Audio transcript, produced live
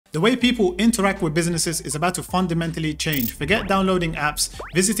The way people interact with businesses is about to fundamentally change. Forget downloading apps,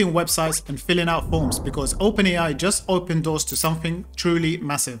 visiting websites, and filling out forms, because OpenAI just opened doors to something truly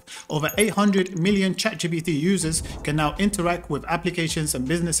massive. Over 800 million ChatGPT users can now interact with applications and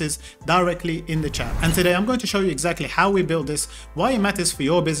businesses directly in the chat. And today I'm going to show you exactly how we build this, why it matters for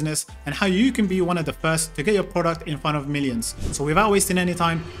your business, and how you can be one of the first to get your product in front of millions. So without wasting any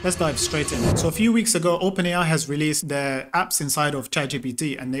time, let's dive straight in. So a few weeks ago, OpenAI has released their apps inside of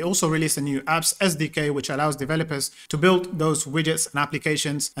ChatGPT, and they also released a new apps SDK, which allows developers to build those widgets and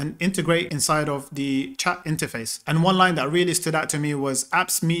applications and integrate inside of the chat interface. And one line that really stood out to me was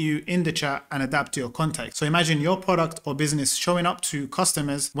apps meet you in the chat and adapt to your context. So imagine your product or business showing up to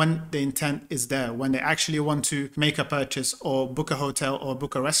customers when the intent is there, when they actually want to make a purchase or book a hotel or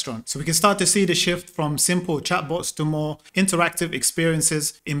book a restaurant. So we can start to see the shift from simple chatbots to more interactive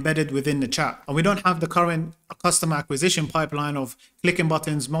experiences embedded within the chat. And we don't have the current customer acquisition pipeline of clicking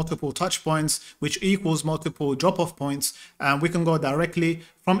buttons, multiple touch points, which equals multiple drop-off points. And we can go directly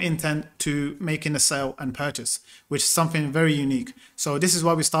from intent to making a sale and purchase, which is something very unique. So this is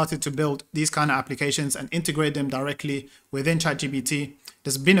why we started to build these kind of applications and integrate them directly within ChatGPT.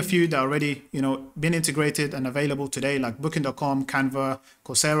 There's been a few that already, been integrated and available today, like Booking.com, Canva,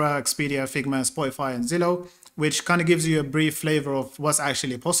 Coursera, Expedia, Figma, Spotify, and Zillow, which kind of gives you a brief flavor of what's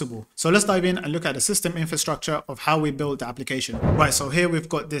actually possible. So let's dive in and look at the system infrastructure of how we build the application. Right, so here we've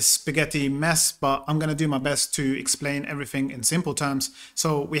got this spaghetti mess, but I'm going to do my best to explain everything in simple terms.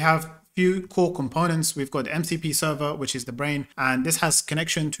 So we have few core components. We've got the MCP server, which is the brain, and this has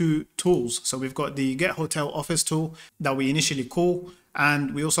connection to tools. So we've got the get hotel office tool that we initially call,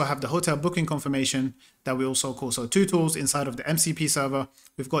 and we also have the hotel booking confirmation that we also call. So two tools inside of the MCP server.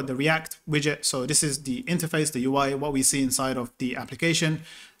 We've got the React widget. So this is the interface, the UI, what we see inside of the application.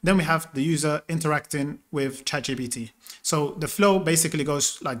 Then we have the user interacting with ChatGPT. So the flow basically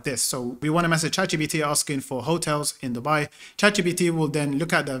goes like this. So we want to message ChatGPT asking for hotels in Dubai. ChatGPT will then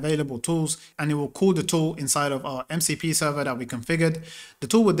look at the available tools and it will call the tool inside of our MCP server that we configured. The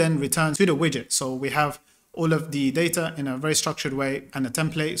tool would then return to the widget. So we have all of the data in a very structured way and a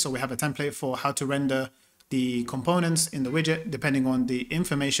template. So we have a template for how to render the components in the widget depending on the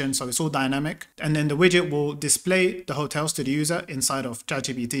information. So it's all dynamic. And then the widget will display the hotels to the user inside of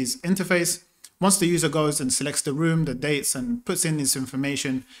ChatGPT's interface. Once the user goes and selects the room, the dates, and puts in this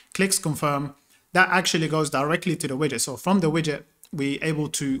information, clicks confirm, that actually goes directly to the widget. So from the widget, we're able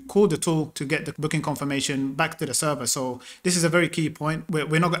to call the tool to get the booking confirmation back to the server. So this is a very key point.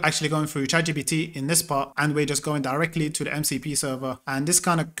 We're not actually going through ChatGPT in this part, and we're just going directly to the MCP server. And this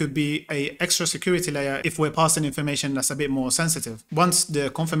kind of could be a extra security layer if we're passing information that's a bit more sensitive. Once the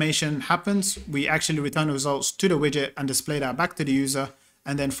confirmation happens, we actually return the results to the widget and display that back to the user.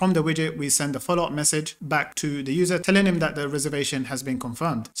 And then from the widget, we send a follow-up message back to the user telling him that the reservation has been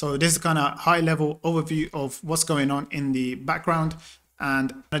confirmed. So this is kind of high-level overview of what's going on in the background.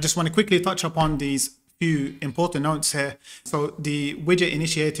 And I just want to quickly touch upon these few important notes here. So the widget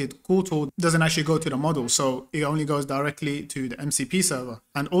initiated call tool doesn't actually go to the model. So it only goes directly to the MCP server.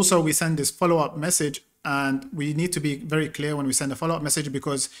 And also we send this follow-up message. And we need to be very clear when we send a follow-up message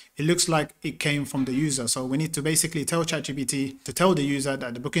because it looks like it came from the user. So we need to basically tell ChatGPT to tell the user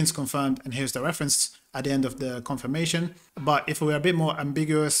that the booking's confirmed and here's the reference at the end of the confirmation. But if we're a bit more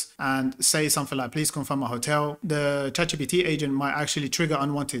ambiguous and say something like, please confirm a hotel, the ChatGPT agent might actually trigger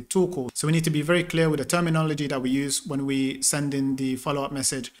unwanted tool calls. So we need to be very clear with the terminology that we use when we send in the follow-up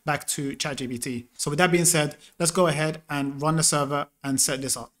message back to ChatGPT. So with that being said, let's go ahead and run the server and set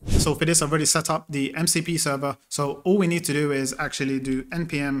this up. So for this, I've already set up the MCP server. So all we need to do is actually do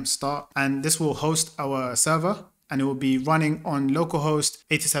npm start, and this will host our server. And it will be running on localhost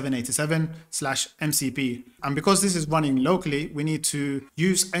 8787/MCP. And because this is running locally, we need to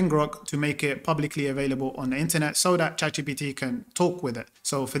use ngrok to make it publicly available on the internet so that ChatGPT can talk with it.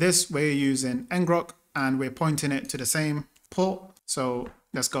 So for this, we're using ngrok and we're pointing it to the same port. So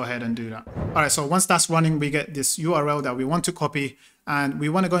let's go ahead and do that. All right, so once that's running, we get this URL that we want to copy. And we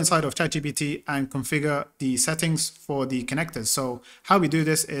want to go inside of ChatGPT and configure the settings for the connectors. So how we do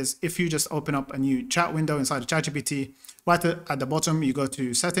this is if you just open up a new chat window inside of ChatGPT, right at the bottom, you go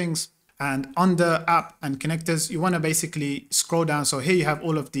to settings, and under app and connectors, you want to basically scroll down. So here you have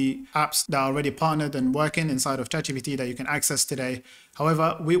all of the apps that are already partnered and working inside of ChatGPT that you can access today.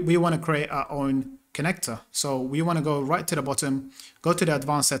 However, we want to create our own connector. So we want to go right to the bottom, go to the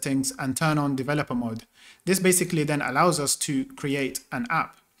advanced settings and turn on developer mode. This basically then allows us to create an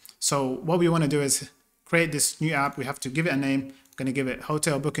app. So what we want to do is create this new app. We have to give it a name. I'm going to give it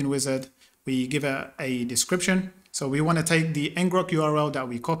Hotel Booking Wizard. We give it a description. So we want to take the ngrok URL that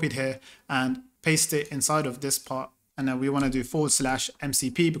we copied here and paste it inside of this part. and then we want to do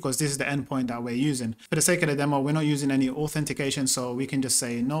 /MCP because this is the endpoint that we're using. For the sake of the demo, we're not using any authentication, so we can just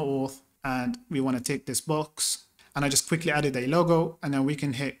say no auth, and we want to tick this box. And I just quickly added a logo, and then we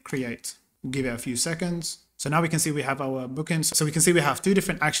can hit create. We'll give it a few seconds. So now we can see we have our bookings. So we can see we have two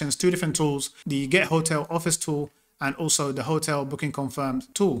different actions, two different tools, the get hotel office tool, and also the hotel booking confirmed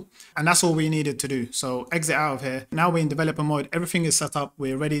tool. And that's all we needed to do. So exit out of here. Now we're in developer mode. Everything is set up.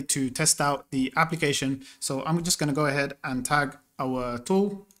 We're ready to test out the application. So I'm just going to go ahead and tag our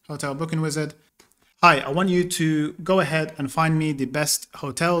tool, Hotel Booking Wizard. Hi, I want you to go ahead and find me the best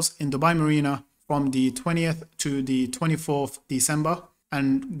hotels in Dubai Marina from the 20th to the 24th December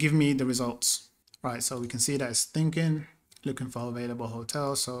and give me the results. Right, so we can see that it's thinking, looking for available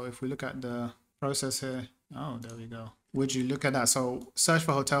hotels. So if we look at the process here, oh, there we go. Would you look at that? So search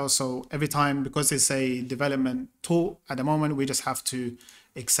for hotels. So every time, because it's a development tool at the moment, we just have to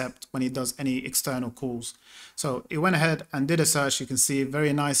accept when it does any external calls. So it went ahead and did a search. You can see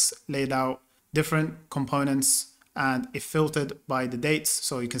very nice laid out, different components, and it filtered by the dates.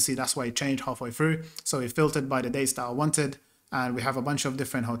 So you can see that's why it changed halfway through. So it filtered by the dates that I wanted. And we have a bunch of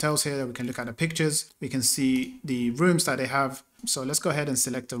different hotels here that we can look at the pictures. We can see the rooms that they have. So let's go ahead and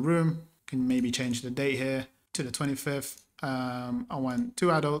select a room. Can maybe change the date here to the 25th. I want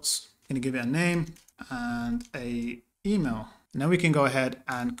 2 adults. I'm gonna give it a name and a email. Now we can go ahead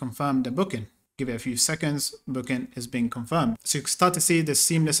and confirm the booking. Give it a few seconds, booking is being confirmed. So you can start to see this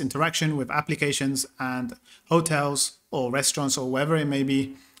seamless interaction with applications and hotels or restaurants or wherever it may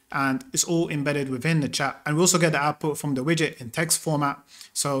be. And it's all embedded within the chat. And we also get the output from the widget in text format.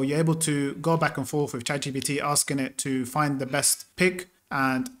 So you're able to go back and forth with ChatGPT, asking it to find the best pick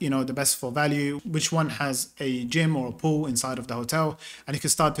and, you know, the best for value, which one has a gym or a pool inside of the hotel. And you can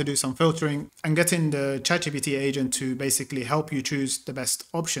start to do some filtering and getting the ChatGPT agent to basically help you choose the best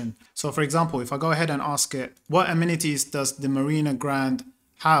option. So for example, if I go ahead and ask it, what amenities does the Marina Grand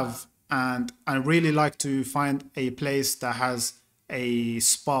have? And I really like to find a place that has a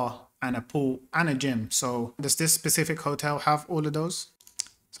spa and a pool and a gym. So does this specific hotel have all of those?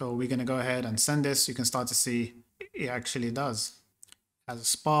 So we're going to go ahead and send this. You can start to see it actually does. Has a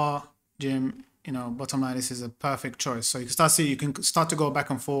spa, gym, you know, bottom line, this is a perfect choice. So you can start to go back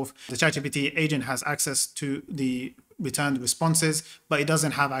and forth. The ChatGPT agent has access to the returned responses, but it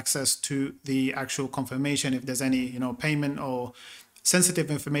doesn't have access to the actual confirmation if there's any, you know, payment or sensitive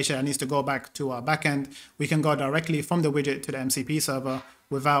information that needs to go back to our backend. We can go directly from the widget to the MCP server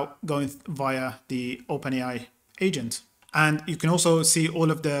without going via the OpenAI agent. And you can also see all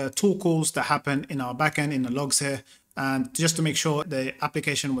of the tool calls that happen in our backend in the logs here. And just to make sure the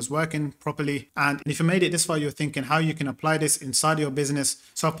application was working properly. And if you made it this far, you're thinking how you can apply this inside your business.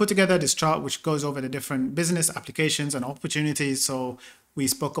 So I've put together this chart which goes over the different business applications and opportunities. So we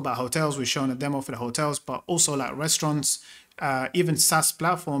spoke about hotels, we've shown a demo for the hotels, but also like restaurants, even SaaS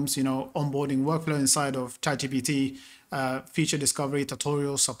platforms, you know, onboarding workflow inside of ChatGPT, feature discovery,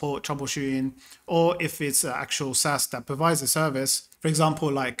 tutorial, support, troubleshooting, or if it's an actual SaaS that provides a service. For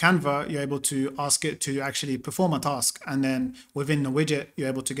example, like Canva, you're able to ask it to actually perform a task, and then within the widget, you're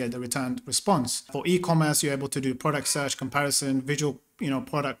able to get the returned response. For e-commerce, you're able to do product search, comparison, visual, you know,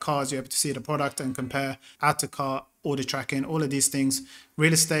 product cards, you're able to see the product and compare, add to cart, order tracking, all of these things.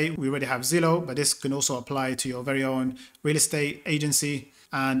 Real estate, we already have Zillow, but this can also apply to your very own real estate agency.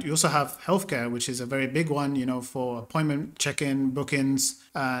 And you also have healthcare, which is a very big one, you know, for appointment check-in, bookings,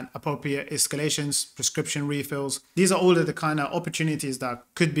 and appropriate escalations, prescription refills. These are all of the kind of opportunities that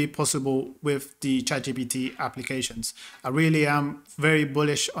could be possible with the ChatGPT applications. I really am very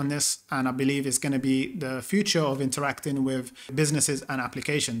bullish on this, and I believe it's going to be the future of interacting with businesses and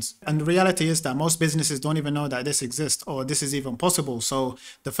applications. And the reality is that most businesses don't even know that this exists or this is even possible. So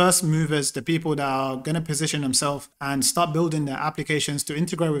the first movers, the people that are going to position themselves and start building their applications to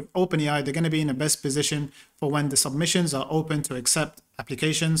integrate with OpenAI, they're going to be in the best position for when the submissions are open to accept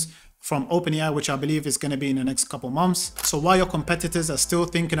applications from OpenAI, which I believe is going to be in the next couple months. So while your competitors are still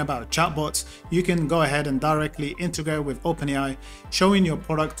thinking about chatbots, you can go ahead and directly integrate with OpenAI, showing your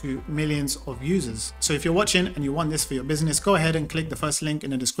product to millions of users. So if you're watching and you want this for your business, go ahead and click the first link in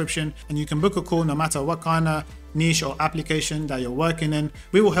the description, and you can book a call no matter what kind of niche or application that you're working in.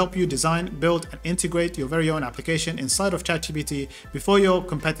 We will help you design, build, and integrate your very own application inside of ChatGPT before your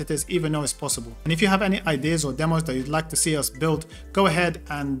competitors even know it's possible. And if you have any ideas or demos that you'd like to see us build, go ahead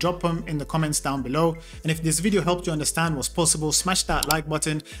and drop them in the comments down below. And if this video helped you understand what's possible, smash that like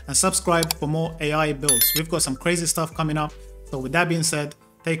button and subscribe for more AI builds. We've got some crazy stuff coming up. So with that being said,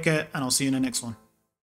 take care, and I'll see you in the next one.